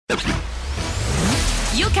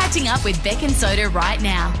You're catching up with Beck and Soda right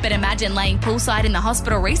now. But imagine laying poolside in the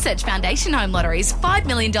Hospital Research Foundation Home Lottery's $5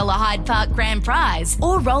 million Hyde Park grand prize,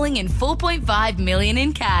 or rolling in $4.5 million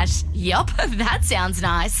in cash. Yup, that sounds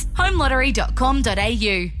nice.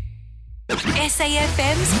 homelottery.com.au.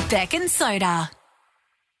 SAFM's Beck and Soda.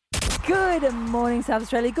 Good morning, South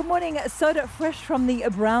Australia. Good morning, Soda, fresh from the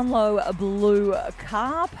Brownlow blue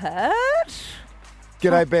carpet.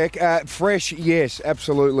 G'day, Beck. Fresh, yes,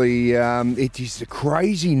 absolutely. It is a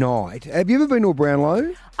crazy night. Have you ever been to a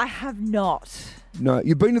Brownlow? I have not. No,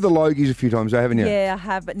 you've been to the Logies a few times, haven't you? Yeah, I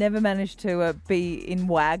have, but never managed to be in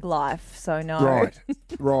WAG life, so no. Right,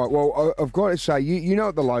 right. Well, I've got to say, you know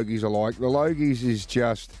what the Logies are like. The Logies is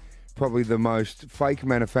just probably the most fake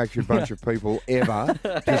manufactured bunch of people ever,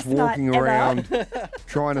 just walking around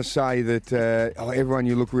trying to say that, everyone,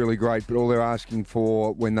 you look really great, but all they're asking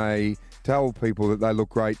for when they tell people that they look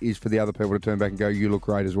great is for the other people to turn back and go, you look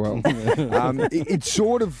great as well. It's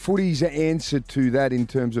sort of footy's answer to that in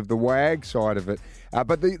terms of the WAG side of it.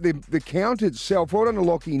 But the count itself, right on to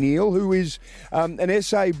Lachie Neale, who is an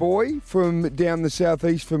SA boy from down the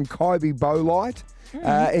southeast from Kybe Bolite.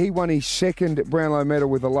 He won his second Brownlow medal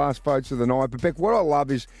with the last votes of the night. But Beck, what I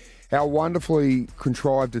love is how wonderfully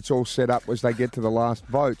contrived it's all set up as they get to the last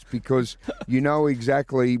votes, because you know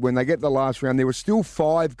exactly when they get to the last round, there were still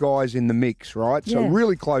 5 guys in the mix, right? So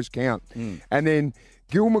really close count. And then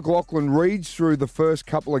Gil McLaughlin reads through the first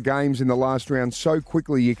couple of games in the last round so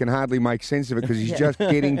quickly you can hardly make sense of it, because he's just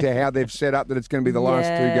getting to how they've set up that it's going to be the last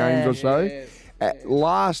 2 games or so.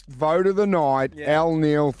 Last vote of the night, Al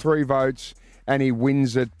Neil, 3 votes, and he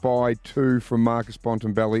wins it by 2 from Marcus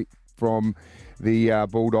Bontempelli from the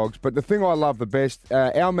Bulldogs. But the thing I love the best,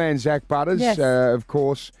 our man Zach Butters, of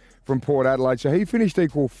course, from Port Adelaide. So he finished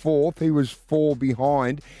equal 4th. He was 4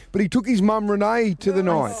 behind. But he took his mum Renee to the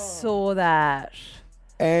night. I saw that.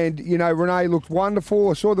 And, you know, Renee looked wonderful.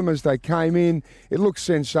 I saw them as they came in. It looked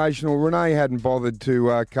sensational. Renee hadn't bothered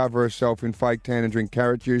to cover herself in fake tan and drink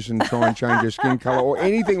carrot juice and try and change her skin colour or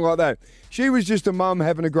anything like that. She was just a mum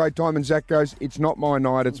having a great time, and Zach goes, it's not my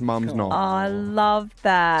night, it's mum's night. I love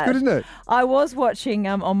that. It's good, isn't it? I was watching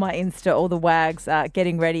on my Insta all the WAGs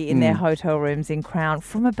getting ready in their hotel rooms in Crown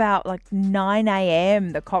from about like 9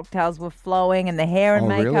 a.m. The cocktails were flowing and the hair and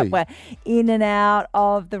makeup were in and out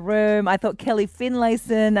of the room. I thought Kelly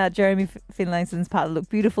Finlayson, Jeremy Finlayson's partner, looked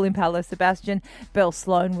beautiful in Paolo Sebastian. Belle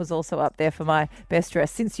Sloan was also up there for my best dress,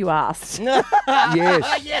 since you asked.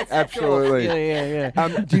 Yes, absolutely. Yeah.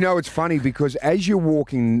 Do you know, it's funny because as you're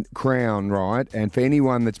walking Crown, right, and for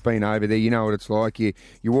anyone that's been over there, you know what it's like. You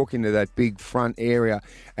walk into that big front area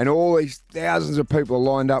and all these thousands of people are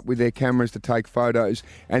lined up with their cameras to take photos,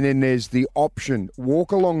 and then there's the option,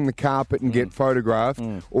 walk along the carpet and get photographed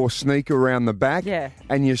or sneak around the back,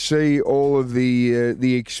 and you see all of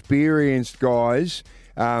the experienced guys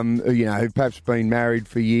who've perhaps been married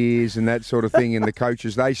for years and that sort of thing, and the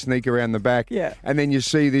coaches, they sneak around the back. And then you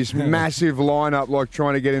see this massive lineup like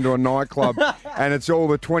trying to get into a nightclub, and it's all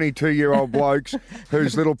the 22-year-old blokes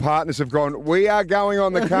whose little partners have gone, we are going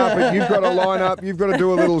on the carpet, you've got to line up, you've got to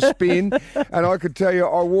do a little spin. And I could tell you,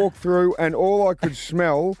 I walked through and all I could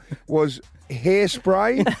smell was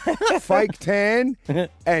hairspray, fake tan,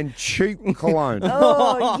 and cheap cologne.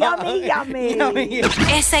 Oh, yummy.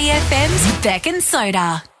 SAFM's Beck and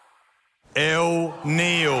Soda. Al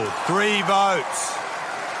Neil, 3 votes.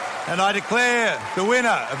 And I declare the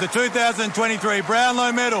winner of the 2023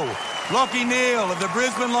 Brownlow medal, Lachie Neale of the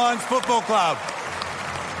Brisbane Lions Football Club.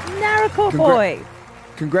 Narracor boy.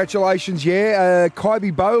 Congratulations,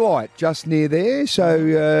 Kybe Bolite just near there.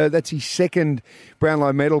 So that's his second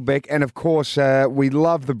Brownlow medal, Beck. And, of course, we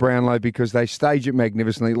love the Brownlow because they stage it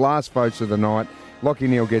magnificently. Last votes of the night, Lachie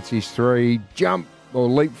Neale gets his 3.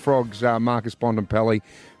 Leapfrogs Marcus Bontempelli,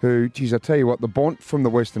 who, geez, I tell you what, the Bont from the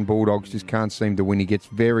Western Bulldogs just can't seem to win. He gets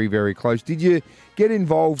very, very close. Did you get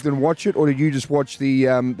involved and watch it, or did you just watch the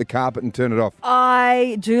carpet and turn it off?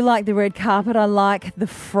 I do like the red carpet. I like the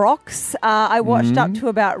frocks. I watched up to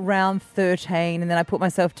about round 13 and then I put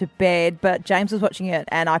myself to bed, but James was watching it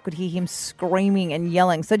and I could hear him screaming and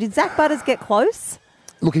yelling. So did Zach Butters get close?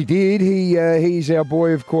 Look, he did. He's our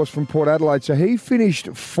boy, of course, from Port Adelaide. So he finished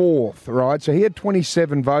 4th, right? So he had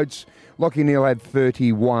 27 votes. Lachie Neale had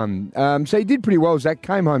 31. So he did pretty well. Zach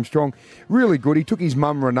came home strong. Really good. He took his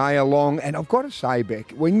mum Renee along. And I've got to say,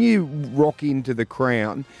 Beck, when you rock into the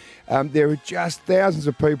Crown, there are just thousands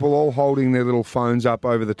of people all holding their little phones up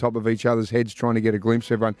over the top of each other's heads trying to get a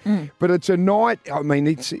glimpse of everyone. But it's a night, I mean,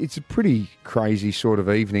 it's a pretty crazy sort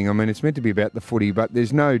of evening. I mean, it's meant to be about the footy, but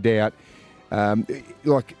there's no doubt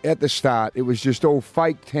Like at the start, it was just all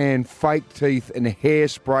fake tan, fake teeth, and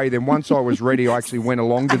hairspray. Then once I was ready, I actually went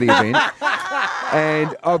along to the event.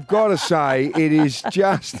 And I've got to say, it is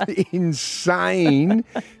just insane,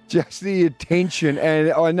 just the attention.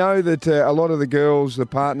 And I know that a lot of the girls, the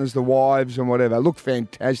partners, the wives and whatever, look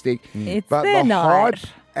fantastic. It's but their the night. hype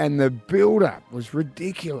and the build-up was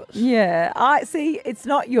ridiculous. Yeah, I see. It's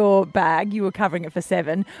not your bag. You were covering it for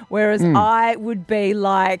 7, whereas I would be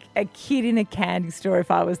like a kid in a candy store if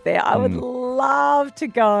I was there. I would love to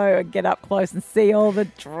go and get up close and see all the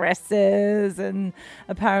dresses. And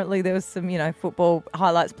apparently there was some, football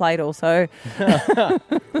highlights played also.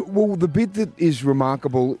 Well, the bit that is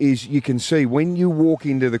remarkable is you can see when you walk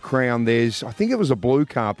into the Crown, there's, I think it was a blue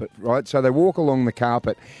carpet, right? So they walk along the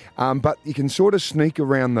carpet, but you can sort of sneak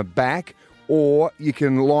around the back, or you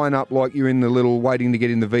can line up like you're in the little waiting to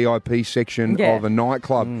get in the VIP section of a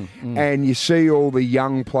nightclub. And you see all the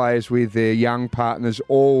young players with their young partners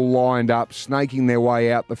all lined up, snaking their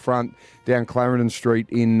way out the front down Clarendon Street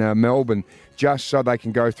in Melbourne, just so they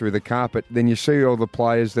can go through the carpet. Then you see all the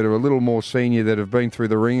players that are a little more senior that have been through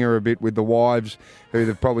the ringer a bit with the wives, who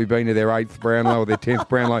have probably been to their 8th Brownlow or their 10th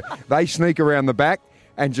Brownlow. They sneak around the back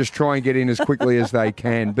and just try and get in as quickly as they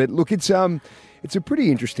can. But look, it's a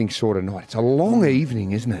pretty interesting sort of night. It's a long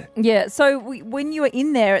evening, isn't it? Yeah. So when you were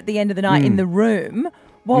in there at the end of the night in the room,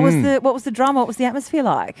 what was the drama? What was the atmosphere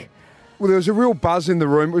like? Well, there was a real buzz in the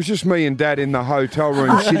room. It was just me and Dad in the hotel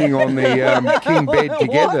room sitting on the king bed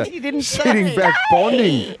together, sitting back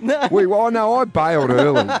bonding. I bailed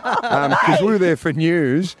early because we were there for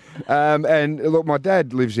news. And look, my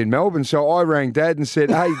dad lives in Melbourne, so I rang Dad and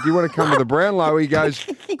said, "Hey, do you want to come to the Brownlow?" He goes,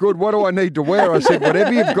 "Good, what do I need to wear?" I said,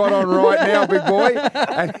 "Whatever you've got on right now, big boy."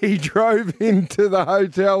 And he drove into the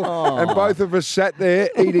hotel, and both of us sat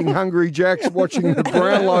there eating Hungry Jacks, watching the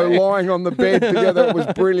Brownlow lying on the bed together. It was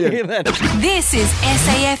brilliant. This is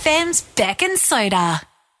SAFM's Beck and Soda.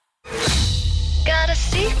 Got a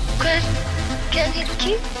secret, can you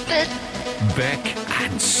keep it? Beck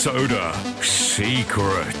and Soda.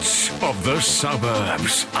 Secrets of the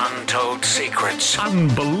suburbs. Untold secrets.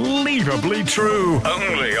 Unbelievably true.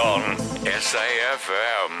 Only on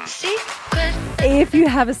SAFM. Secret. If you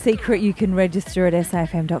have a secret, you can register at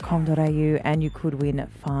safm.com.au and you could win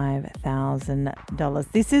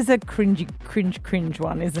 $5,000. This is a cringe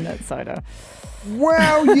one, isn't it, Soda?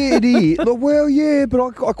 Well, yeah, it is. Well, yeah, but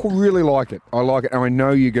I really like it. I like it, and I know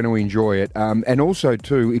you're going to enjoy it. And also,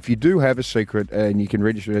 too, if you do have a secret and you can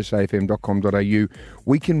register at safm.com.au,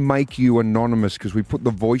 we can make you anonymous because we put the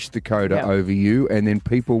voice decoder over you, and then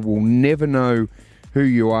people will never know who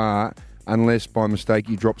you are unless by mistake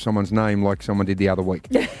you drop someone's name like someone did the other week.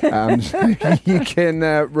 So you can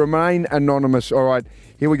remain anonymous. All right,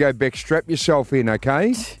 here we go, Beck. Strap yourself in,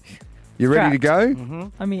 okay? You ready to go? Mm-hmm.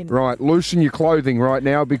 I mean... Right, loosen your clothing right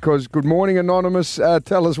now because good morning, Anonymous.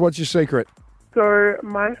 Tell us, what's your secret? So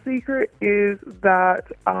my secret is that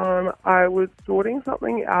I was sorting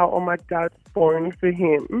something out on my dad's phone for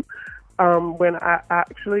him when I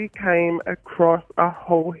actually came across a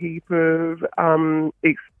whole heap of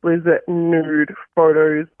explicit nude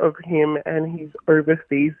photos of him and his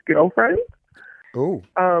overseas girlfriend. Oh.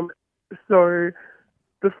 So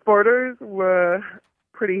the photos were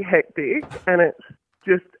pretty hectic, and it's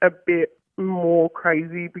just a bit more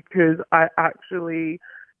crazy because I actually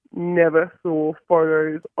never saw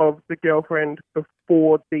photos of the girlfriend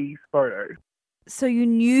before these photos. So you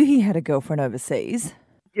knew he had a girlfriend overseas?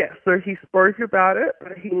 Yeah, so he spoke about it,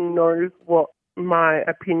 but he knows what my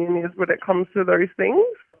opinion is when it comes to those things.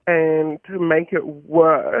 And to make it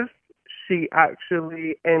worse, she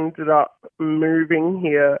actually ended up moving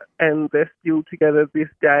here and they're still together this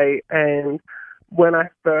day. And when I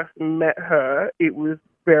first met her, it was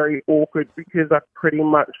very awkward because I've pretty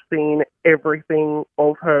much seen everything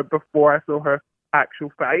of her before I saw her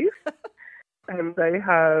actual face. And they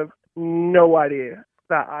have no idea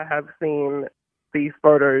that I have seen these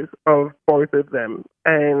photos of both of them.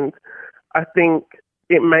 And I think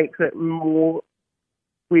it makes it more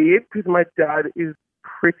weird because my dad is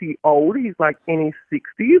pretty old. He's like in his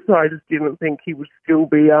 60s, so I just didn't think he would still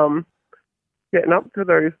be getting up to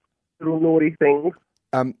those little naughty things.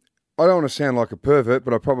 I don't want to sound like a pervert,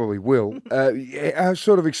 but I probably will. How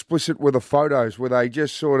sort of explicit were the photos? Were they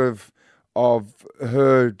just sort of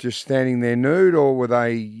her just standing there nude, or were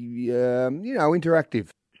they, interactive?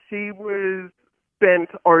 She was bent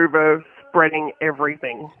over, spreading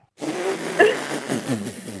everything.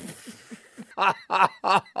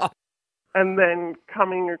 And then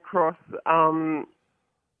coming across,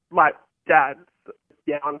 Dad's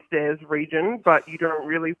downstairs region, but you don't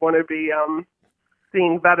really want to be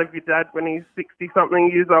seeing that of your dad when he's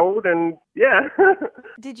 60-something years old, and yeah.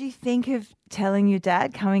 Did you think of telling your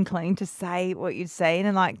dad, coming clean to say what you'd seen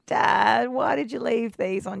and like, Dad, why did you leave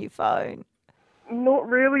these on your phone? Not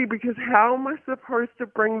really, because how am I supposed to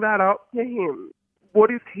bring that up to him? What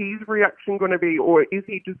is his reaction going to be? Or is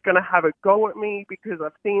he just going to have a go at me because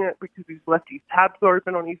I've seen it, because he's left his tabs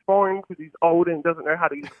open on his phone because he's old and doesn't know how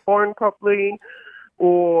to use the phone properly?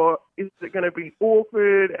 Or is it going to be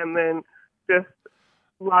awkward and then just,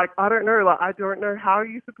 like, I don't know. Like, I don't know how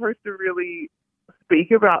you're supposed to really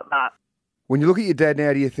speak about that. When you look at your dad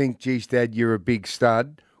now, do you think, geez, Dad, you're a big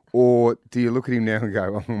stud? Or do you look at him now and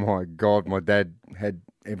go, oh, my God, my dad had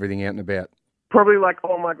everything out and about? Probably like,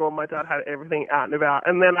 oh, my God, my dad had everything out and about.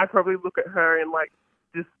 And then I probably look at her and, like,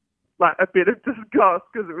 just, like, a bit of disgust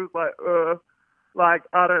because it was like,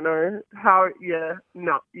 I don't know how,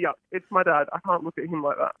 it's my dad. I can't look at him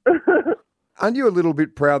like that. Aren't you a little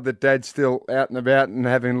bit proud that Dad's still out and about and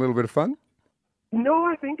having a little bit of fun? No,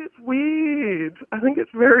 I think it's weird. I think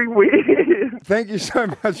it's very weird. Thank you so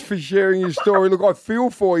much for sharing your story. Look, I feel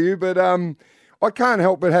for you, but I can't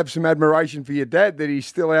help but have some admiration for your dad that he's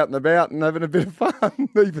still out and about and having a bit of fun,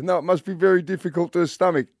 even though it must be very difficult to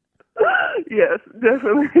stomach. Yes,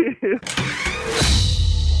 definitely is.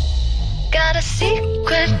 Got a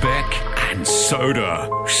secret. Beck and Soda,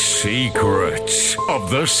 secrets of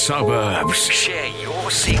the suburbs. Share your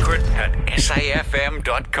secret at safm.com.au.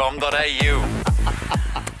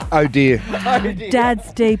 Oh dear.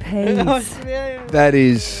 Dad's DPs. That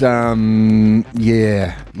is,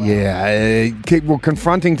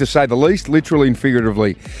 confronting to say the least, literally and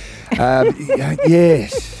figuratively.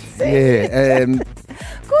 Yes, yeah.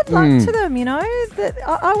 Good luck to them, you know. That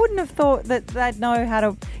I wouldn't have thought that they'd know how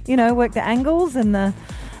to, work the angles and the...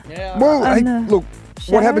 Yeah. Well, look,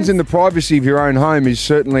 what happens in the privacy of your own home is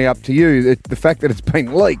certainly up to you. The fact that it's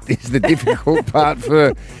been leaked is the difficult part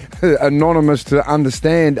for Anonymous to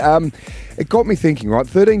understand. It got me thinking, right?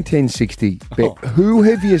 13, 10, 60. Beck, who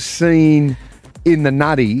have you seen in the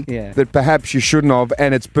nutty that perhaps you shouldn't have,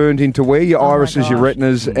 and it's burned into where? Your irises, your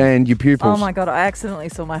retinas, and your pupils. Oh, my God. I accidentally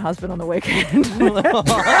saw my husband on the weekend. Come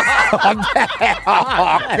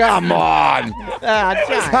on.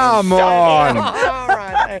 Come on. All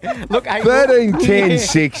right. Look, 13, 10,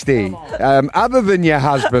 60. Other than your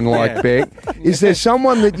husband, Beck, is there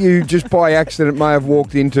someone that you just by accident may have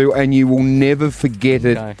walked into and you will never forget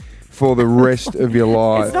it for the rest of your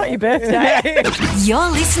life? It's not your birthday. You're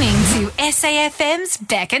listening to SAFM's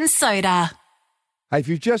Beck and Soda. Hey, if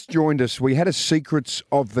you've just joined us, we had a Secrets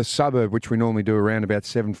of the Suburb, which we normally do around about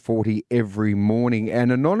 7:40 every morning.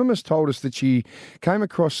 And Anonymous told us that she came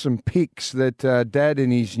across some pics that Dad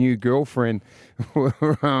and his new girlfriend were,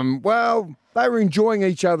 they were enjoying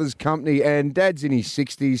each other's company. And Dad's in his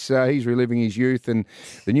 60s, so he's reliving his youth. And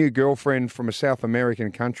the new girlfriend from a South American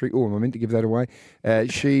country, I meant to give that away,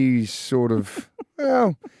 she's sort of,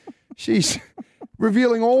 she's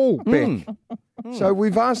revealing all, Beck. So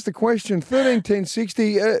we've asked the question, 13, 10,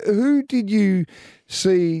 60, who did you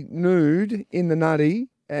see nude in the nutty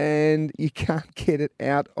and you can't get it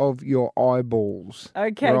out of your eyeballs?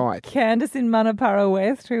 Okay, right. Candace in Manapara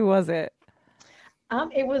West, who was it?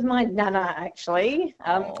 It was my nana, actually.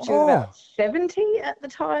 She was about 70 at the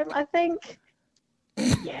time, I think.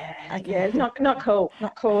 Yeah, not cool.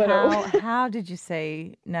 Not cool at all. How did you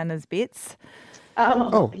see Nana's bits?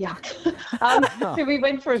 Yuck. So we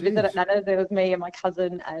went for a visit at Nana's. There was me and my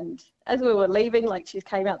cousin, and as we were leaving, she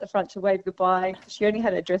came out the front to wave goodbye because she only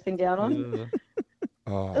had her dressing gown on. It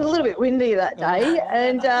was a little bit windy that day,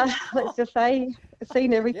 and let's just say I've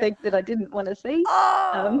seen everything that I didn't want to see.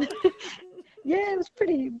 Yeah, it was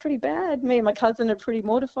pretty bad. Me and my cousin are pretty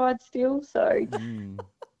mortified still, so...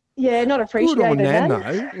 Yeah, not appreciated. Good on Nan, though.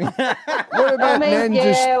 What about Nan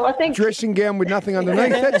I think dressing gown with nothing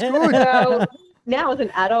underneath? That's good. Well, now as an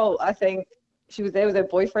adult, I think she was there with her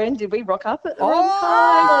boyfriend. Did we rock up at the wrong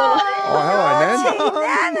time? Hello,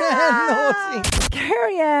 Nan.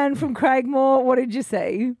 Carrie Ann from Craigmore, what did you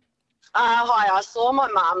see? Hi, I saw my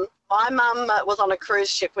mum. My mum was on a cruise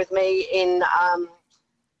ship with me in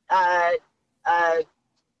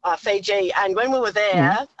Fiji, and when we were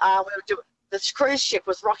there, the cruise ship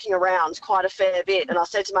was rocking around quite a fair bit, and I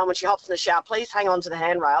said to Mum when she hops in the shower, please hang on to the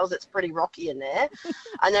handrails, it's pretty rocky in there.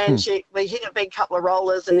 And then we hit a big couple of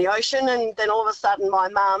rollers in the ocean, and then all of a sudden my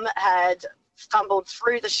mum had stumbled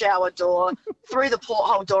through the shower door, through the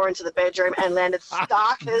porthole door into the bedroom, and landed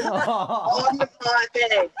starkers on my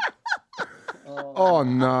bed. Oh,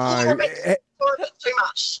 no. Too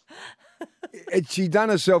much. Had she done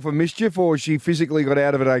herself a mischief, or she physically got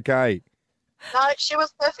out of it okay? No, she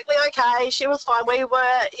was perfectly okay. She was fine. We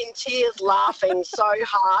were in tears laughing so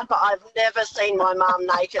hard, but I've never seen my mum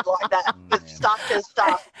naked like that with stuff and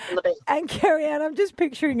stuff on the beach. And Carrie Ann, I'm just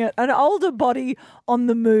picturing it. An older body on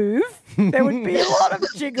the move. There would be a lot of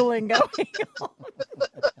jiggling going on.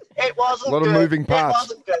 It wasn't A lot good. of moving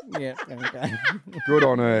parts. It wasn't good. Yeah, okay. Good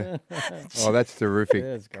on her. Oh, that's terrific.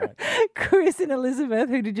 That's great. Chris and Elizabeth,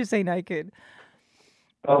 who did you see naked?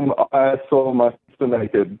 I saw my sister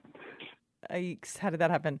naked. How did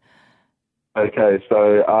that happen? Okay,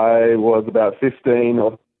 so I was about 15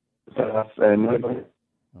 or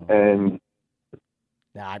and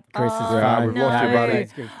Nah, Chris is Yeah, fine. we've lost you, buddy.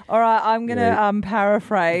 It's good. All right, I'm going to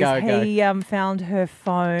paraphrase. Go. He found her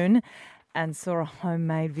phone and saw a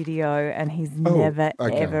homemade video, and he's never,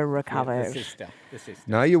 ever recovered. The sister.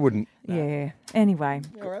 No, you wouldn't. Yeah. Anyway,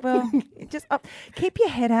 well, just keep your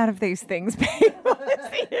head out of these things, people. That's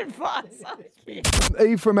the advice.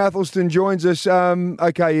 Eve from Athelston joins us.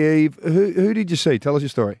 Okay, Eve, who did you see? Tell us your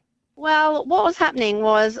story. Well, what was happening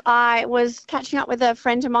was I was catching up with a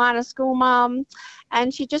friend of mine, a school mum,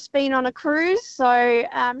 and she'd just been on a cruise. So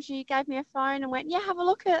she gave me a phone and went, yeah, have a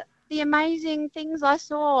look at the amazing things I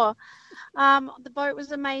saw. The boat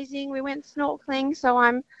was amazing. We went snorkeling, so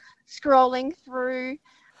I'm scrolling through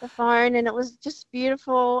the phone and it was just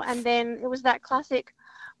beautiful. And then it was that classic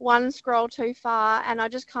one scroll too far, and I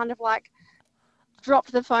just kind of like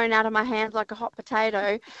dropped the phone out of my hands like a hot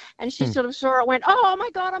potato, and she sort of saw it, went, oh my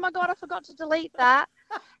god, I forgot to delete that.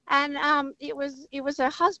 And it was her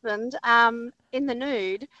husband in the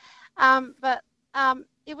nude, but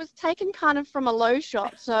it was taken kind of from a low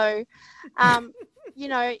shot, so you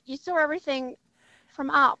know, you saw everything from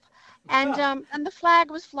up, and the flag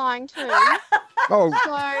was flying too. Oh.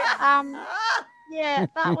 So yeah,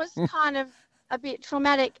 that was kind of a bit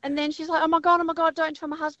traumatic. And then she's like, oh my god, don't tell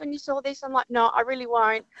my husband you saw this. I'm like, no, I really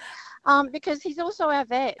won't, because he's also our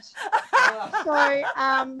vet. So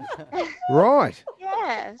Right.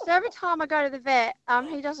 yeah, so every time I go to the vet,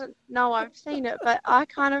 he doesn't know I've seen it, but I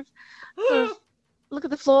kind of sort of look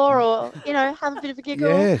at the floor, or you know, have a bit of a giggle.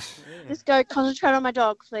 Yes. Just go concentrate on my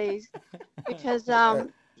dog, please, because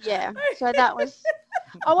yeah, so that was.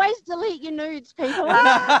 Always delete your nudes, people.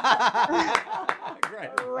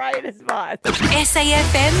 Great advice.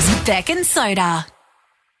 SAFM's Beck and Soda.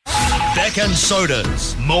 Beck and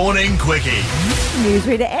Soda's Morning Quickie.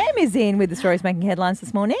 Newsreader Em is in with the stories making headlines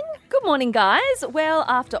this morning. Good morning, guys. Well,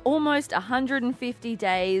 after almost 150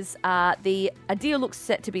 days, a deal looks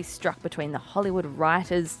set to be struck between the Hollywood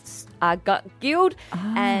Writers Guild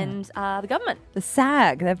and the government. The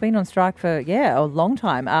SAG, they've been on strike for, a long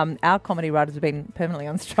time. Our comedy writers have been permanently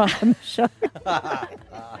on strike on the show. Well,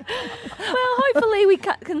 hopefully we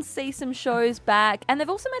can see some shows back. And they've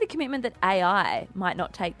also made a commitment that AI might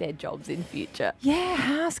not take their jobs in future. Yeah,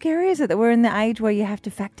 how scary is it that we're in the age where you have to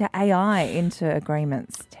factor AI into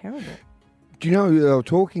agreements? It's terrible. Do you know, they were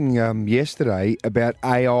talking yesterday about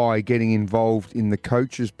AI getting involved in the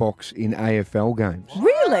coach's box in AFL games.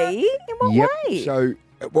 Really? In what way? So,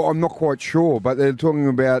 well, I'm not quite sure, but they're talking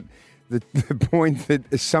about the point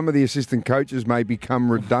that some of the assistant coaches may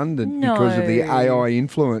become redundant because of the AI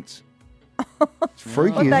influence. It's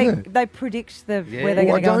freaky, isn't it? They predict where they're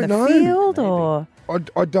going to go in the field, or...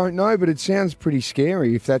 I don't know, but it sounds pretty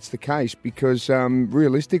scary if that's the case, because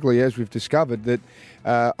realistically, as we've discovered, that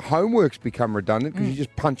homework's become redundant because you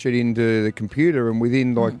just punch it into the computer and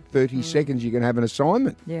within 30 seconds you can have an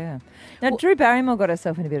assignment. Yeah. Now, Drew Barrymore got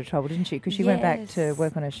herself in a bit of trouble, didn't she? Because she went back to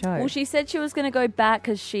work on her show. Well, she said she was going to go back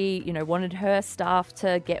because she, wanted her staff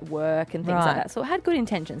to get work and things like that. So it had good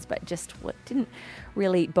intentions, but just didn't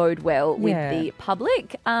really bode well with the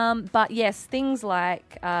public. But yes, things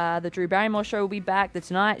like the Drew Barrymore show will be back, The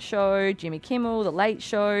Tonight Show, Jimmy Kimmel, The Late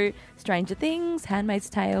Show, Stranger Things, Handmaid's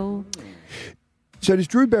Tale. So does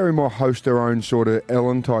Drew Barrymore host her own sort of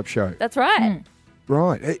Ellen-type show? That's right.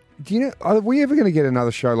 Right. Do you know, are we ever going to get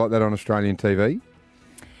another show like that on Australian TV?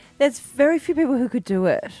 There's very few people who could do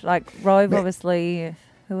it. Like Rove, obviously.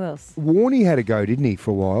 Who else? Warney had a go, didn't he,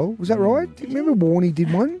 for a while? Was that right? Remember Warney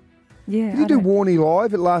did one? Yeah. Did he do Warney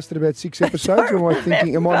Live? It lasted about 6 episodes. Or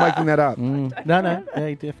am I making that up? No. Yeah,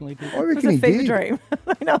 he definitely did. I reckon it was a he fever did. dream.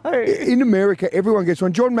 I know. In America, everyone gets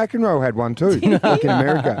one. John McEnroe had one too. Like in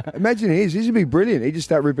America. Imagine his. This would be brilliant. He'd just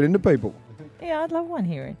start ripping into people. Yeah, I'd love one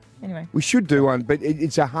here. Anyway. We should do one, but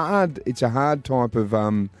it's a hard type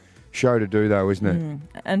of show to do, though, isn't it?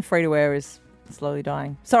 And free to wear is slowly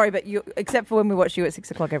dying. Sorry, but you, except for when we watch you at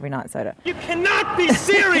 6 o'clock every night, Soda. You cannot be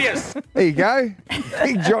serious! There you go.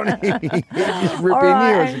 Big Johnny. Just rip All in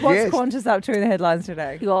right, here. and what's Qantas up to in the headlines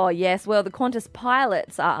today? Oh, yes. Well, the Qantas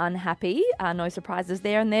pilots are unhappy. No surprises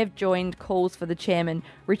there. And they've joined calls for the chairman,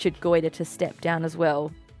 Richard Goyder, to step down as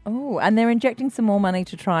well. Oh, and they're injecting some more money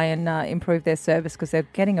to try and improve their service because they're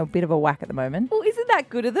getting a bit of a whack at the moment. Well, isn't that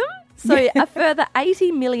good of them? So a further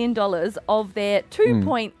 $80 million of their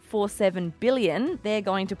 $2.47 billion, they're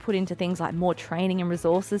going to put into things like more training and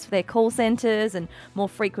resources for their call centres and more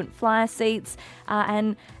frequent flyer seats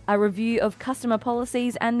and a review of customer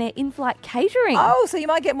policies and their in-flight catering. Oh, so you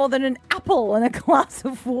might get more than an apple and a glass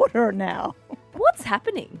of water now. What's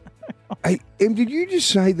happening? Hey, Em, did you just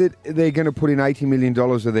say that they're going to put in $80 million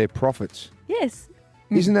of their profits? Yes.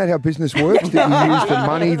 Isn't that how business works? That you use the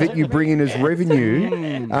money that you bring in as revenue,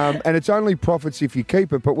 and it's only profits if you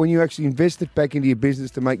keep it. But when you actually invest it back into your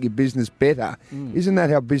business to make your business better, isn't that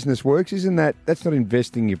how business works? That's not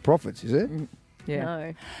investing your profits, is it? Yeah.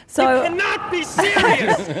 No. So You cannot be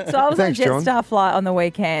serious! So I was Thanks, on a John. Jetstar flight on the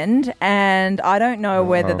weekend, and I don't know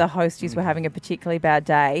whether the hosties were having a particularly bad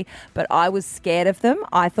day, but I was scared of them.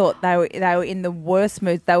 I thought they were in the worst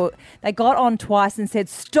mood. They got on twice and said,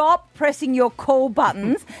 "Stop pressing your call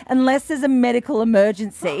buttons unless there's a medical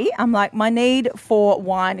emergency." I'm like, my need for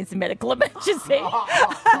wine is a medical emergency.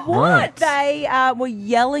 What? They were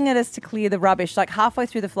yelling at us to clear the rubbish. Like halfway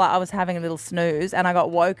through the flight, I was having a little snooze, and I got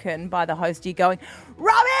woken by the hostie going,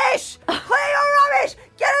 "Rubbish! Clear your rubbish!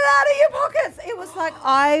 Get it out of your pockets!" It was like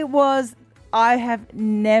I have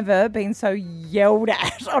never been so yelled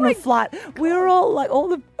at on a flight. We were all like, all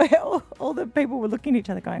the people were looking at each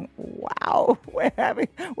other going, "Wow,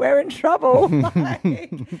 we're in trouble."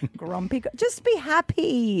 Like, grumpy. Just be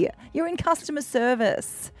happy. You're in customer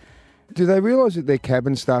service. Do they realise that they're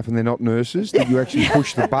cabin staff and they're not nurses? That you actually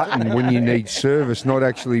push the button when you need service, not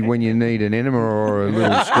actually when you need an enema or a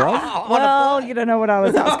little scrub? Well, you don't know what I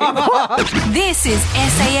was asking for. This is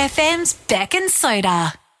SAFM's Beck and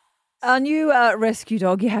Soda. Our new rescue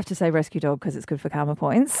dog, you have to say rescue dog because it's good for karma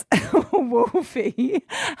points, Wolfie,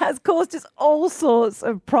 has caused us all sorts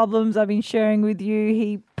of problems I've been sharing with you.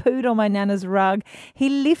 He pooed on my nana's rug. He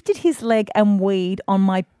lifted his leg and weed on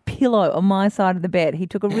my pillow on my side of the bed. He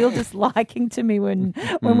took a real disliking to me when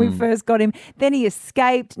we first got him. Then he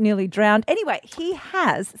escaped, nearly drowned. Anyway, he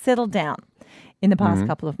has settled down in the past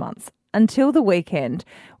couple of months. Until the weekend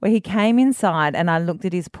where he came inside and I looked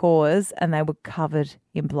at his paws and they were covered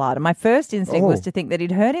in blood. And my first instinct was to think that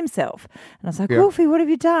he'd hurt himself. And I was like, Wolfie, what have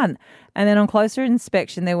you done? And then on closer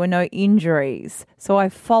inspection, there were no injuries. So I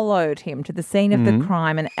followed him to the scene of the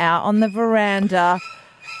crime and out on the veranda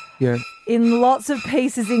in lots of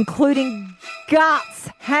pieces, including guts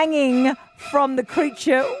hanging from the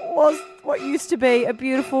creature, was what used to be a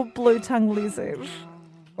beautiful blue-tongued lizard.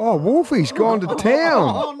 Oh, Wolfie's gone to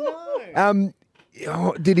town.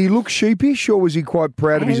 Did he look sheepish or was he quite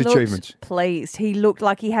proud of his achievements? Pleased. He looked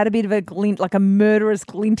like he had a bit of a glint, like a murderous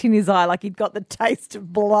glint in his eye, like he'd got the taste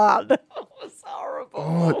of blood. It was horrible.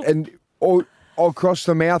 Oh, and across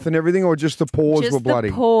the mouth and everything, or just the paws were bloody?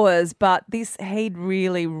 Just the paws, but he'd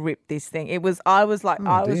really ripped this thing. I was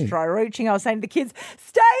dry reaching. I was saying to the kids,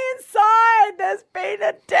 "Stay inside. There's been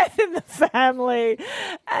a death in the family."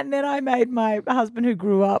 And then I made my husband, who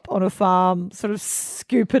grew up on a farm, sort of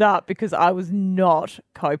scoop it up because I was not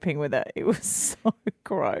coping with it. It was so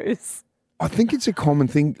gross. I think it's a common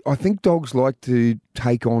thing. I think dogs like to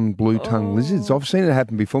take on blue-tongue lizards. I've seen it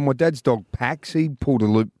happen before. My dad's dog, Pax, he pulled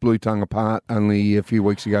a blue-tongue apart only a few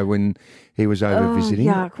weeks ago when he was over visiting.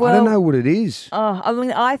 Yuck. I don't know what it is.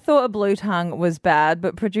 I thought a blue-tongue was bad,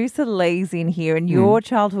 but producer Lee's in here, and your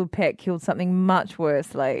childhood pet killed something much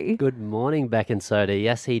worse, Lee. Good morning, Beck and Soda.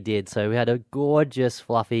 Yes, he did. So we had a gorgeous,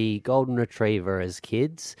 fluffy golden retriever as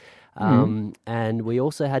kids. And we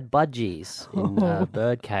also had budgies in a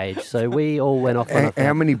bird cage. So we all went off on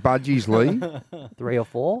How many budgies, Lee? 3 or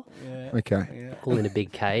 4. Yeah. Okay. All in a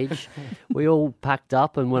big cage. We all packed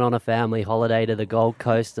up and went on a family holiday to the Gold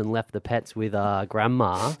Coast and left the pets with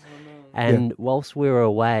grandma. And whilst we were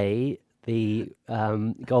away, the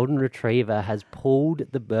golden retriever has pulled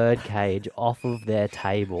the bird cage off of their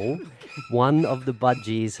table. One of the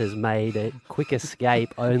budgies has made a quick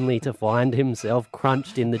escape only to find himself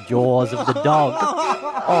crunched in the jaws of the dog.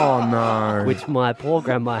 Oh, no. Which my poor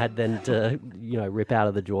grandma had then to, rip out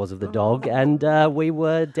of the jaws of the dog. And we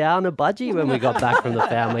were down a budgie when we got back from the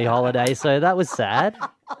family holiday. So that was sad.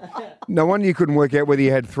 No wonder you couldn't work out whether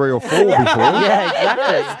you had 3 or 4 before. Yeah,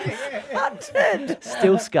 exactly. Hunted.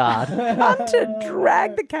 Still scarred. Hunted,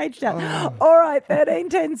 drag the cage down. All right, 13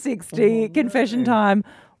 10 60, confession time.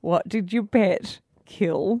 What did your pet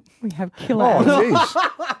kill. We have killer. Oh,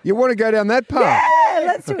 jeez. You want to go down that path? Yeah,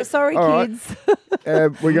 let's do it. Sorry, All kids. We're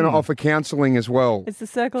going to offer counselling as well. It's the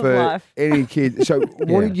circle for of life. any kid. So,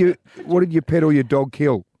 what did your pet or your dog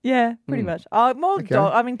kill? Yeah, pretty much. More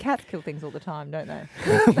dog. I mean, cats kill things all the time, don't they?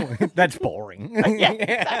 That's boring. Yeah,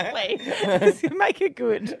 exactly. Make it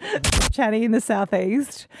good. Channy in the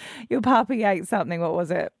southeast. Your puppy ate something. What was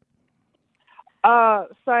it?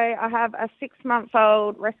 So I have a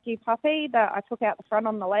 6-month-old rescue puppy that I took out the front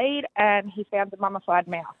on the lead, and he found a mummified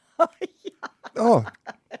mouse. Oh.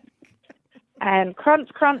 And crunch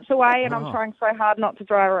away, and I'm trying so hard not to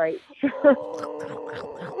dry reach.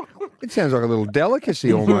 It sounds like a little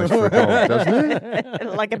delicacy almost for a dog, doesn't it?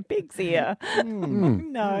 Like a pig's ear.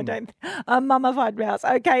 No, I don't. A mummified mouse.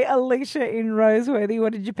 Okay, Alicia in Roseworthy,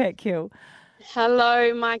 what did your pet kill?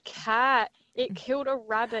 Hello, my cat. It killed a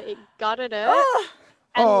rabbit. It gutted it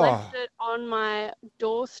and left it on my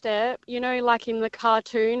doorstep. You know, like in the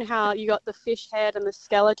cartoon, how you got the fish head and the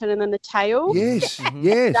skeleton and then the tail? Yes,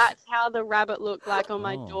 yes. That's how the rabbit looked like on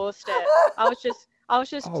my doorstep. I was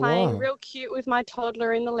just playing real cute with my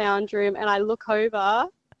toddler in the lounge room, and I look over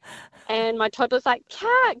and my toddler's like,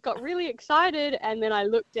 "Cat," got really excited, and then I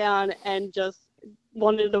looked down and just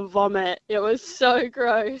wanted to vomit. It was so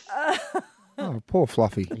gross. Oh, poor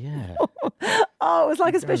Fluffy. Yeah. Oh, it was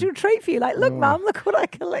like a special treat for you. Like, look, Mum, look what I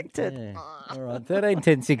collected. Yeah. All right,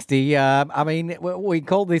 131060. I mean, we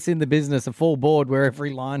call this in the business a full board where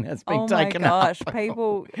every line has been taken up. Oh, my gosh.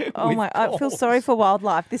 People, I feel sorry for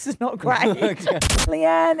wildlife. This is not great.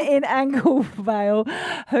 Leanne in Anglevale,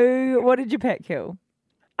 what did your pet kill?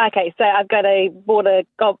 Okay, so I've got a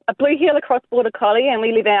blue Heeler cross border collie, and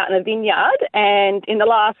we live out in a vineyard, and in the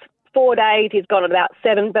last 4 days, he's got about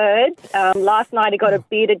 7 birds. Last night, he got a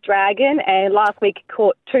bearded dragon, and last week, he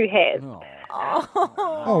caught 2 hares.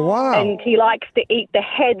 Oh, wow. And he likes to eat the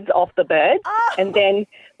heads off the birds and then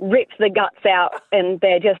rips the guts out, and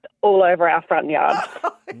they're just all over our front yard.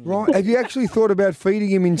 Right. Have you actually thought about feeding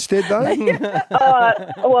him instead, though?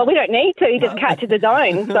 Well, we don't need to. He just catches his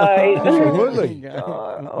own. So. Absolutely.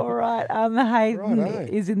 All right. Hayden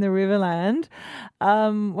is in the Riverland.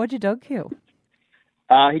 What'd your dog kill?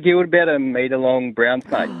 He killed about a metre-long brown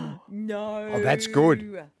snake. No. Oh, that's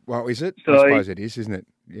good. Well, is it? So I suppose it is, isn't it?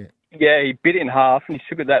 Yeah. Yeah, he bit it in half and he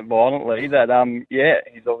shook it that violently that,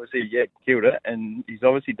 he's obviously, killed it. And he's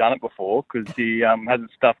obviously done it before because he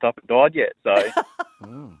hasn't stuffed up and died yet. So,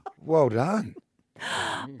 Well done.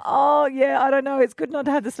 Oh, yeah, I don't know. It's good not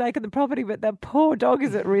to have the snake on the property, but the poor dog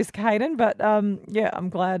is at risk, Hayden. But, I'm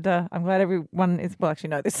glad everyone is... Well,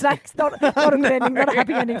 actually, no, the snake's not a good ending, not a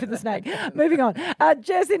happy ending for the snake. Moving on.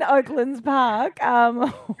 Jess in Oaklands Park,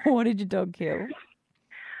 what did your dog kill?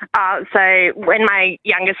 So when my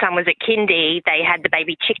youngest son was at kindy, they had the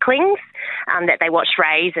baby chicklings that they watched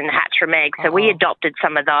raise and hatch from eggs. So we adopted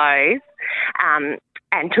some of those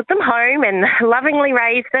and took them home and lovingly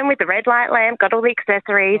raised them with the red light lamp, got all the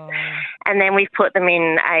accessories, and then we've put them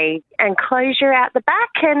in a enclosure out the back,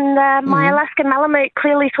 and my Alaskan Malamute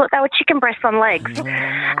clearly thought they were chicken breasts on legs.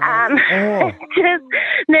 Just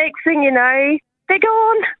next thing you know, they're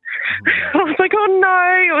gone. I was like, oh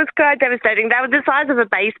no, it was quite devastating. They were the size of a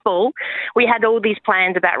baseball. We had all these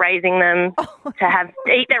plans about raising them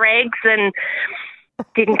to eat their eggs, and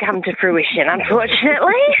didn't come to fruition,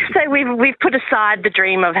 unfortunately. So we've put aside the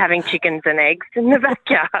dream of having chickens and eggs in the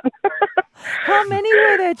backyard. How many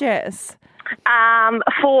were there, Jess?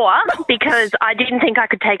 4, because I didn't think I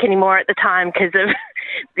could take any more at the time because of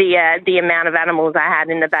the amount of animals I had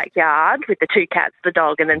in the backyard with the 2 cats, the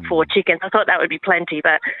dog, and then 4 chickens. I thought that would be plenty,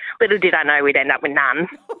 but little did I know we'd end up with none.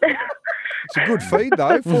 It's a good feed,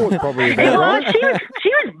 though. 4's probably about right. She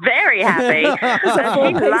was very happy. It's a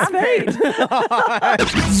 4-piece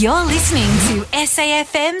feed. You're listening to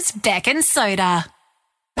SAFM's Beck and Soda.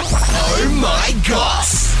 Oh my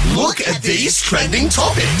gosh! Look at these trending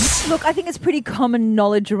topics. Look, I think it's pretty common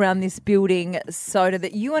knowledge around this building, Soda,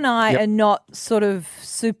 that you and I are not sort of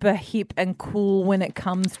super hip and cool when it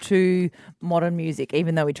comes to modern music,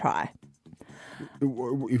 even though we try.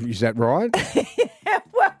 Is that right?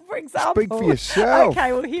 Well, for example... Speak for yourself.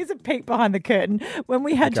 Okay, well, here's a peek behind the curtain. When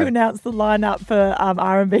we had to announce the lineup for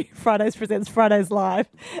R&B Fridays Presents Fridays Live,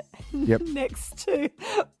 next to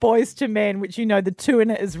Boys to Men, which you know the 2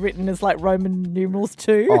 in it is written as like Roman numerals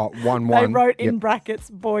 2. Oh, 1. They wrote in brackets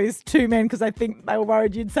Boys 2 Men because I think they were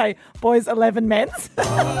worried you'd say Boys 11 Men's.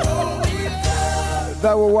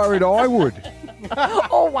 They were worried I would.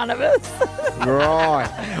 Or one of us.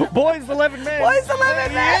 Right. Boys 11 men. Boys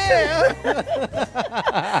 11 men.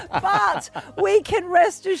 But we can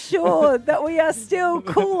rest assured that we are still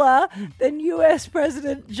cooler than US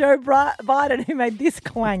President Joe Biden, who made this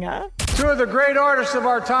clanger. Two of the great artists of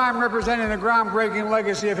our time representing the groundbreaking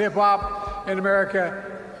legacy of hip-hop in America,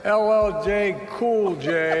 LL Cool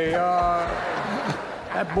J.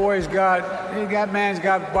 That man's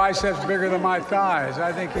got biceps bigger than my thighs.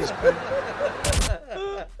 I think he's...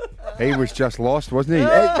 He was just lost, wasn't he?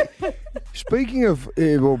 Hey, speaking of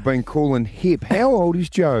being cool and hip, how old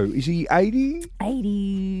is Joe? Is he 80?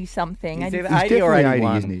 80-something. He's He's either 80 or 81.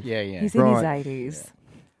 80, isn't he? Yeah, yeah. He's in his 80s.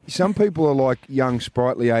 Some people are like young,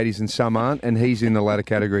 sprightly 80s and some aren't, and he's in the latter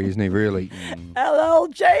category, isn't he, really?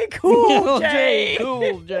 LLJ Cool J.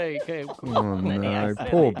 Cool J. Oh, no.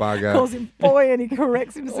 Poor bugger. Calls him boy and he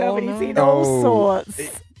corrects himself and he's in all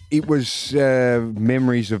sorts. It was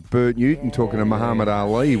memories of Bert Newton talking to Muhammad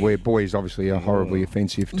Ali, where boy is obviously a horribly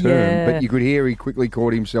offensive term, Yeah. but you could hear he quickly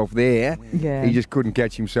caught himself there. Yeah. He just couldn't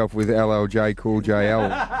catch himself with LLJ Cool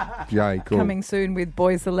JLJ Cool. Coming soon with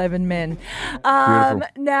Boys 11 Men. Beautiful.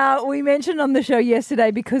 Now, we mentioned on the show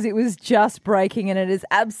yesterday, because it was just breaking and it has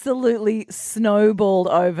absolutely snowballed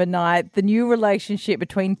overnight, the new relationship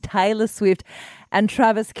between Taylor Swift and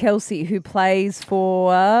Travis Kelce, who plays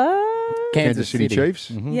for... Kansas City Chiefs.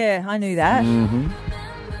 Mm-hmm. Yeah, I knew that.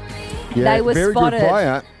 Yeah, They were very spotted. good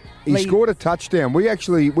player. He scored a touchdown. We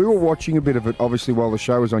were watching a bit of it, obviously, while the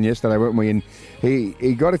show was on yesterday, weren't we? And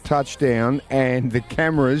he got a touchdown, and the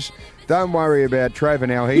cameras, don't worry about Trav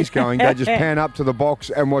and how he's going. They just pan up to the box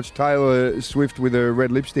and watch Taylor Swift with her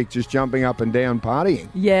red lipstick just jumping up and down partying.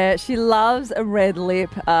 Yeah, she loves a red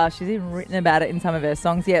lip. She's even written about it in some of her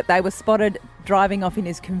songs. Yeah, they were spotted driving off in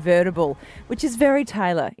his convertible, which is very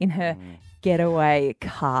Taylor, in her getaway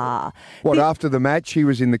car. What, after the match, he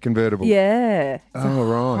was in the convertible? Yeah. It's Oh,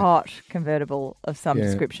 right. hot convertible of some Yeah.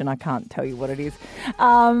 description. I can't tell you what it is.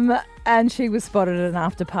 And she was spotted at an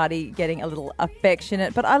after party getting a little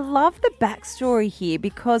affectionate. But I love the backstory here,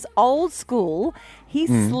 because old school, he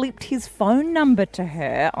slipped his phone number to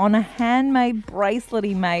her on a handmade bracelet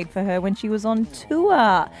he made for her when she was on tour.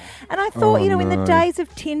 And I thought, in the days of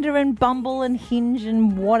Tinder and Bumble and Hinge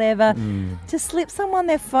and whatever, to slip someone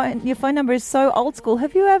your phone number is so old school.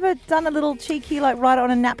 Have you ever done a little cheeky, like write it on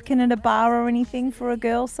a napkin at a bar or anything for a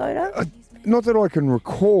girl, Soda? Not that I can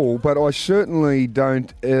recall, but I certainly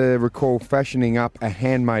don't recall fashioning up a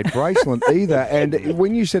handmade bracelet either. And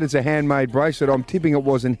when you said it's a handmade bracelet, I'm tipping it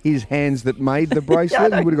wasn't his hands that made the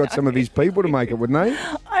bracelet. He would have got some of his people to make it, wouldn't they?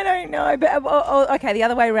 I don't know, but okay. The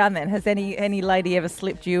other way around then. Has any lady ever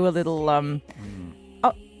slipped you a little? Oh,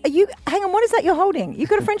 are you? Hang on. What is that you're holding? You've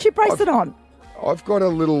got a friendship bracelet on. I've got a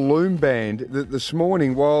little loom band that this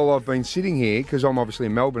morning, while I've been sitting here, because I'm obviously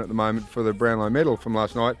in Melbourne at the moment for the Brownlow medal from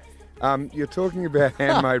last night. You're talking about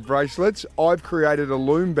handmade bracelets. I've created a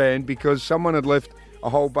loom band because someone had left a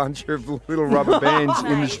whole bunch of little rubber bands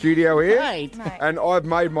in the studio here. Mate. And I've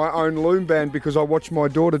made my own loom band because I watched my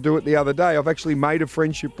daughter do it the other day. I've actually made a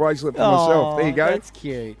friendship bracelet for myself. There you go. That's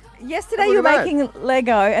cute. Yesterday Look you were at that. making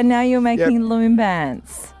Lego, and now you're making loom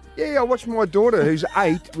bands. Yeah, I watched my daughter, who's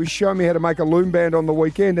 8, was showing me how to make a loom band on the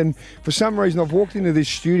weekend. And for some reason, I've walked into this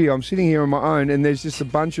studio. I'm sitting here on my own, and there's just a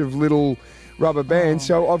bunch of little rubber bands.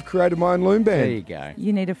 So I've created my own loom band. There you go.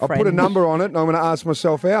 You need a I'll friend. put a number on it, and I'm going to ask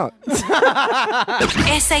myself out.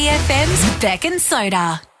 SAFM's Beck and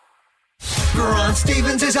Soda. Grant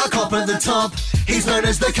Stevens is our cop at the top. He's known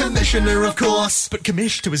as the commissioner, of course. But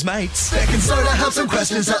commish to his mates. Beck and Soda have some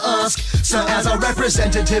questions to ask. So as a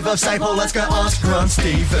representative of Staple, let's go ask Grant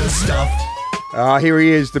Stevens stuff. Here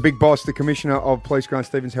he is, the big boss, the Commissioner of Police, Grant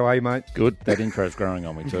Stevens. How are you, mate? Good. That intro's growing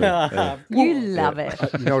on me too. Yeah. You love it.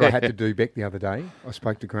 You know what I had to do, Beck, the other day? I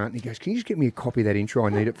spoke to Grant and he goes, can you just get me a copy of that intro? I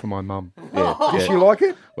need it for my mum. Does she like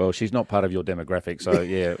it? Well, she's not part of your demographic, so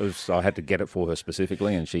yeah, I had to get it for her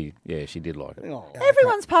specifically, and she did like it.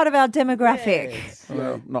 Everyone's part of our demographic.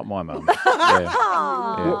 Well, not my mum.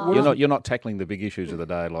 Yeah. You're not tackling the big issues of the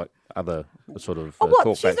day like other sort of Oh, what?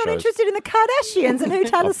 talkback She's not shows. interested in the Kardashians and who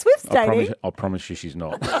Taylor Swift's dating? I promise you she's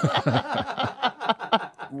not.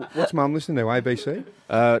 What's mum listening to, ABC?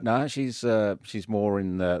 No, she's more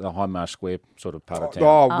in the Hindmarsh Square sort of part of town.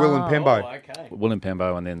 Oh, Will and Pembo. Okay. Will and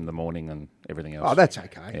Pembo, and then the morning and everything else. Oh, that's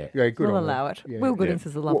okay. Yeah, good We'll on allow her. it. Yeah. Will Goodings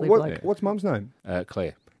is a lovely What- bloke. What's mum's name?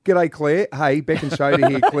 Claire. G'day, Claire. Hey, Beck and Soda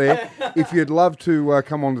here, Claire. If you'd love to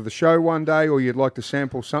come onto the show one day or you'd like to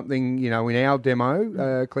sample something, in our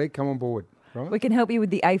demo, Claire, come on board. Right? We can help you with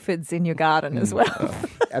the aphids in your garden as well.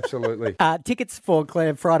 Absolutely. Tickets for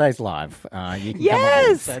Claire Fridays Live. You can Yes! come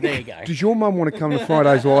on. So there you go. Does your mum want to come to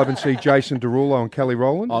Fridays Live and see Jason Derulo and Kelly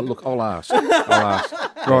Rowland? Oh, look, I'll ask.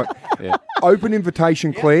 Right. Yeah. Open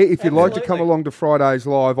invitation, Claire. If you'd like to come along to Fridays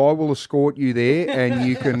Live, I will escort you there and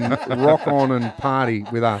you can rock on and party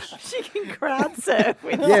with us. She can crack. can't surf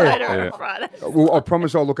with soda on Friday. Well, I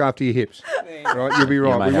promise I'll look after your hips. Right, you'll be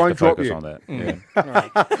right. may We have won't to drop focus you. on that.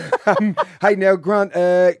 Yeah. Hey, now, Grant,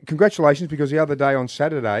 congratulations, because the other day on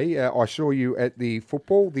Saturday, I saw you at the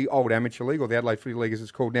football, the Old Amateur League, or the Adelaide Footy League as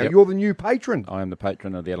it's called now. Yep. You're the new patron. I am the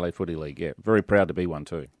patron of the Adelaide Footy League, yeah. Very proud to be one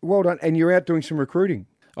too. Well done. And you're out doing some recruiting.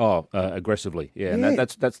 Oh, aggressively, yeah. And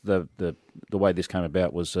that's the way this came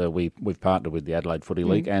about was we've partnered with the Adelaide Footy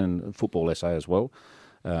League and Football SA as well.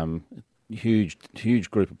 Huge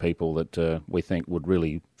group of people that we think would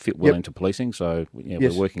really fit well into policing. So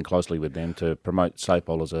we're working closely with them to promote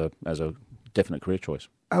SAPOL as a definite career choice.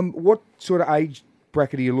 What sort of age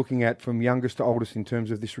bracket are you looking at from youngest to oldest in terms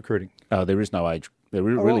of this recruiting? There is no age. There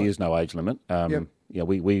really is no age limit.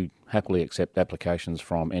 We happily accept applications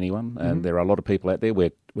from anyone, and there are a lot of people out there.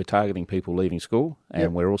 We're targeting people leaving school,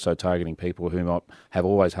 and we're also targeting people who might have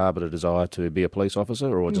always harboured a desire to be a police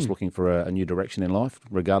officer or just looking for a new direction in life,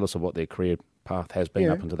 regardless of what their career path has been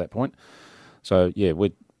up until that point. So,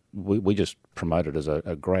 we just promote it as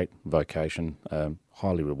a great vocation,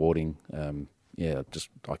 highly rewarding.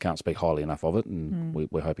 I can't speak highly enough of it, and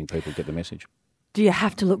we're hoping people get the message. Do you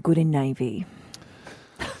have to look good in navy?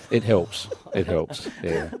 It helps. It helps.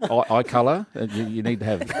 Yeah. Eye colour. You need to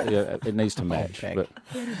have. It needs to match. But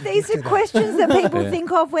These are questions that people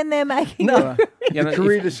think of when they're making a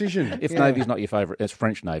career decision. If Navy's not your favourite, it's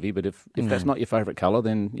French Navy. But if that's not your favourite colour,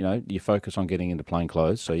 then you focus on getting into plain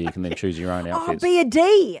clothes, so you can then choose your own outfits. I'll be a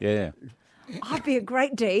D. Yeah. I'd be a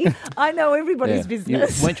great D. I know everybody's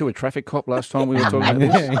business. Weren't you a traffic cop last time we were talking about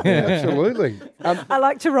this? Absolutely. I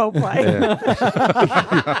like to role play.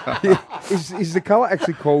 Is the colour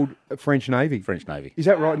actually called French Navy? French Navy. Is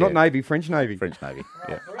that right? Not Navy, French Navy. French Navy,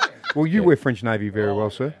 yeah. Well, you wear French Navy very well,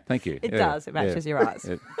 sir. Thank you. It does. It matches your eyes.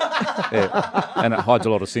 And it hides a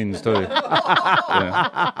lot of sins too. Thank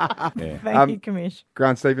you, Commish.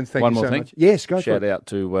 Grant Stevens, thank One you more so thing. much. Yes, go Shout for it. out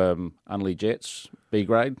to Unley Jets, B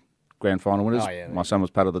grade. Grand final winners. My son was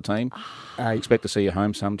part of the team. Expect to see you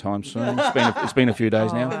home sometime soon. It's been a few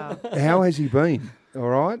days now. How has he been? All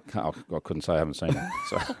right. I couldn't say I haven't seen him.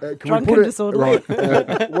 So. Drunken disorderly.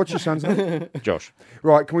 Right. What's your son's name? Josh.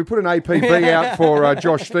 Right. Can we put an APB out for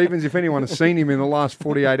Josh Stevens? If anyone has seen him in the last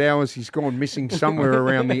 48 hours, he's gone missing somewhere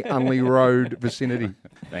around the Unley Road vicinity.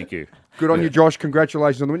 Thank you. Good on you, Josh.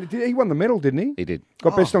 Congratulations on the win. He won the medal, didn't he? He did.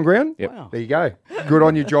 Got best on ground? Yep. Wow. There you go. Good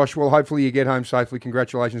on you, Josh. Well, hopefully you get home safely.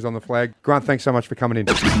 Congratulations on the flag. Grant, thanks so much for coming in.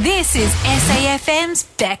 This is SAFM's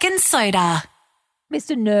Beck and Soda.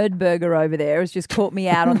 Mr. Nerdburger over there has just caught me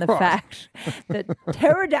out on the fact that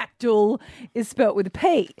pterodactyl is spelt with a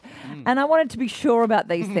P. And I wanted to be sure about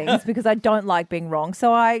these things because I don't like being wrong.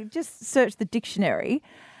 So I just searched the dictionary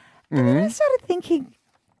and then I started thinking,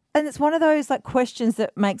 and it's one of those questions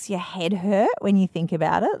that makes your head hurt when you think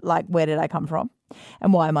about it. Like, where did I come from?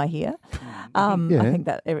 And why am I here? I think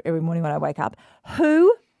that every morning when I wake up.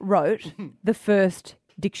 Who wrote the first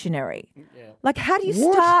dictionary? How do you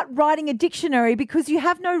start writing a dictionary? Because you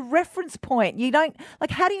have no reference point. You don't,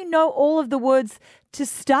 how do you know all of the words to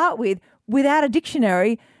start with without a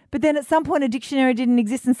dictionary? But then at some point a dictionary didn't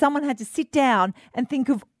exist and someone had to sit down and think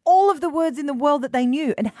of all of the words in the world that they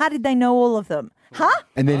knew. And how did they know all of them? Huh?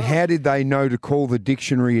 And then how did they know to call the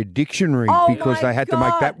dictionary a dictionary? Because they had to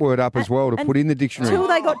make that word up as well to put in the dictionary. Until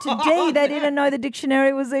they got to D, they didn't know the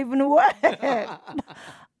dictionary was even a word.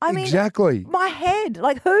 I mean, exactly. My head,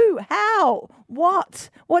 who, how, what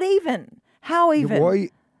even, how even?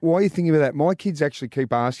 Why are you thinking about that? My kids actually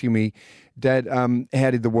keep asking me, Dad, how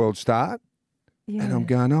did the world start? Yeah. And I'm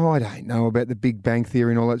going, I don't know about the Big Bang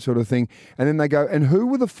Theory and all that sort of thing. And then they go, and who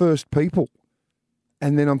were the first people?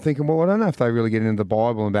 And then I'm thinking, well, I don't know if they really get into the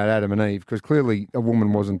Bible about Adam and Eve, because clearly a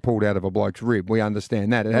woman wasn't pulled out of a bloke's rib. We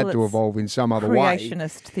understand that. It had to evolve in some other way.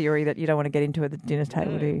 Creationist theory that you don't want to get into at the dinner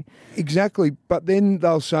table, do you? Exactly. But then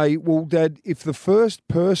they'll say, well, Dad, if the first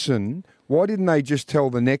person, why didn't they just tell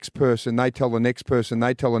the next person, they tell the next person,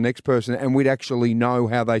 they tell the next person, and we'd actually know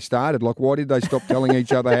how they started? Why did they stop telling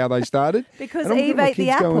each other how they started? Because Eve ate the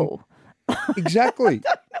apple. Exactly.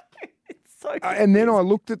 And then I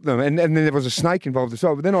looked at them, and then there was a snake involved as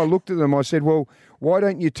well. But then I looked at them, I said, well, why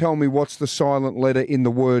don't you tell me what's the silent letter in the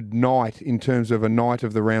word night in terms of a knight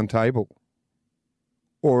of the round table?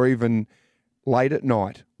 Or even late at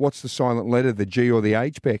night. What's the silent letter, the G or the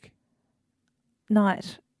H, Beck?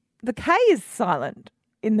 Night. The K is silent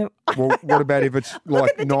in the... Well, what about if it's Look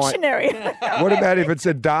like at the night? Dictionary. What about if it's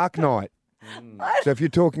a dark night? So if you're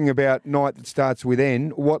talking about night that starts with N,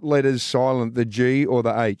 what letter's silent, the G or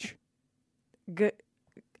the H?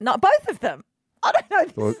 Not both of them. I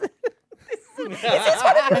don't know. Is this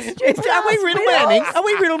one of your stupid Are we Riddle Manning? Are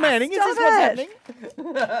we Riddle Manning? Is this what's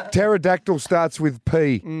Stop happening? Pterodactyl starts with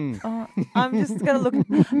P. Oh, I'm just going to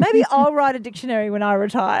look. Maybe I'll write a dictionary when I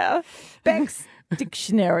retire. Beck's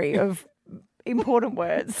dictionary of important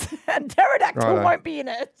words. And pterodactyl Righto. won't be in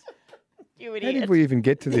it. You How idiot. did we even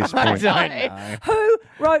get to this I point? don't know. Who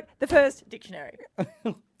wrote the first dictionary?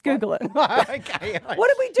 Google it. Okay. What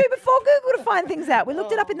did we do before Google to find things out? We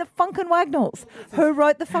looked it up in the Funk and Wagnalls. Who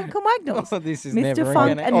wrote the Funk and Wagnalls? Oh, this is Mr. never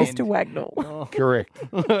Funk gonna and end. Mr. Wagnall. Correct.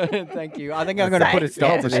 Thank you. I think I'm going to put a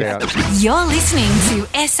stop to this. You're listening to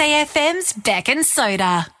SAFM's Beck and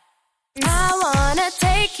Soda. I wanna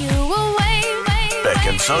take you away. Beck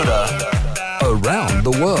and Soda around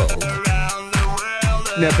the world.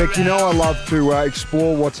 Now, Beck, you know I love to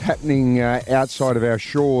explore what's happening outside of our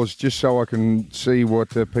shores just so I can see what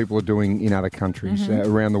people are doing in other countries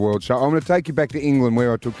around the world. So I'm going to take you back to England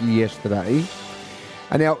where I took you yesterday.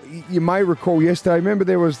 And now, you may recall yesterday, remember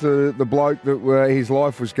there was the bloke that his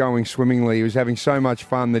life was going swimmingly. He was having so much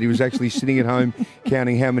fun that he was actually sitting at home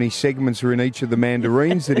counting how many segments are in each of the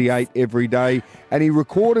mandarins that he ate every day. And he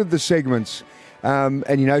recorded the segments. And,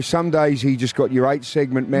 you know, some days he just got your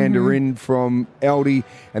 8-segment mandarin from Aldi,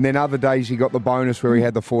 and then other days he got the bonus where he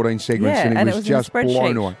had the 14 segments, Yeah, and he and was, it was just in a spreadsheet.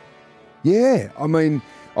 blown away. Yeah, I mean,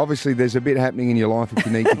 obviously there's a bit happening in your life if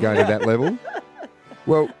you need to go to that level.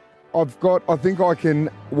 Well, I think I can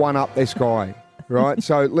one-up this guy, right?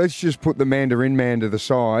 So let's just put the Mandarin man to the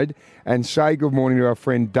side and say good morning to our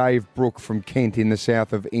friend Dave Brooke from Kent in the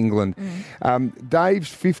south of England. Dave's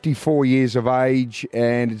 54 years of age,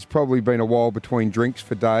 and it's probably been a while between drinks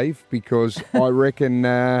for Dave because I reckon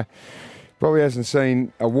probably hasn't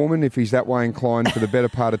seen a woman, if he's that way inclined, for the better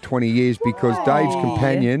part of 20 years because Dave's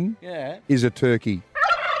companion is a turkey.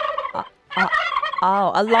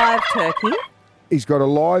 A live turkey. He's got a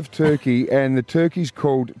live turkey, and the turkey's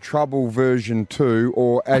called Trouble Version 2,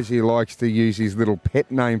 or as he likes to use his little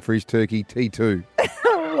pet name for his turkey, T2.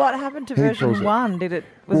 What happened to He calls version it- 1?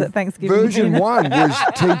 Was it Thanksgiving? Version 1 was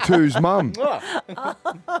T2's mum.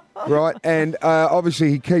 Right, and obviously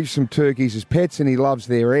he keeps some turkeys as pets, and he loves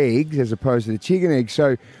their eggs as opposed to the chicken eggs.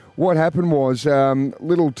 So what happened was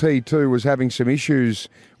little T2 was having some issues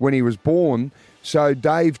when he was born, so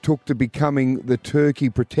Dave took to becoming the turkey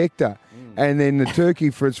protector. And then the turkey,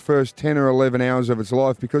 for its first 10 or 11 hours of its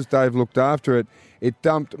life, because Dave looked after it, it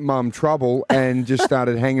dumped Mum Trouble and just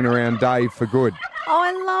started hanging around Dave for good. Oh,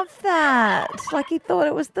 I love that. Like he thought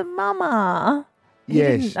it was the mama. He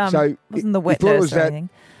Yes, didn't, so wasn't the he wet thought it nurse was or that. anything.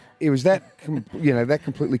 It was that, that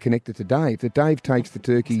completely connected to Dave. That Dave takes the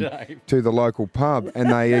turkey to the local pub and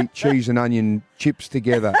they eat cheese and onion chips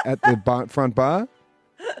together at the front bar.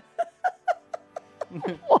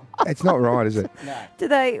 It's not right, is it?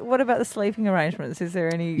 No. What about the sleeping arrangements? Is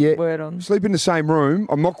there any word on? Sleep in the same room.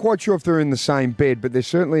 I'm not quite sure if they're in the same bed, but they're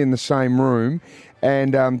certainly in the same room.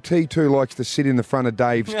 And T2 likes to sit in the front of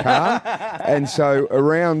Dave's car. And so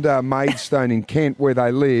around Maidstone in Kent, where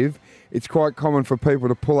they live, it's quite common for people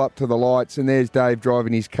to pull up to the lights and there's Dave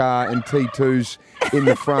driving his car and T2's in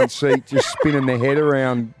the front seat just spinning their head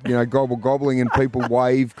around, gobbling, and people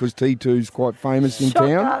wave because T2's quite famous in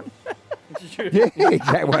town. Yeah,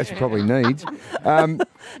 exactly. Well, it probably needs.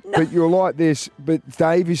 But you're like this. But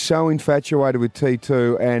Dave is so infatuated with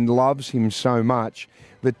T2 and loves him so much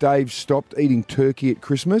that Dave stopped eating turkey at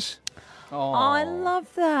Christmas. Oh, I love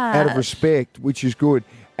that. Out of respect, which is good.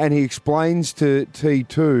 And he explains to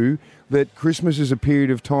T2 that Christmas is a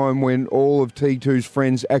period of time when all of T2's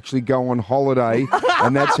friends actually go on holiday,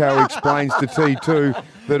 and that's how he explains to T2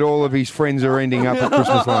 that all of his friends are ending up at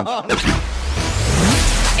Christmas lunch.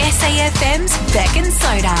 SAFM's Beck and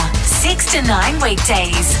Soda, 6 to 9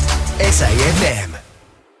 weekdays. SAFM.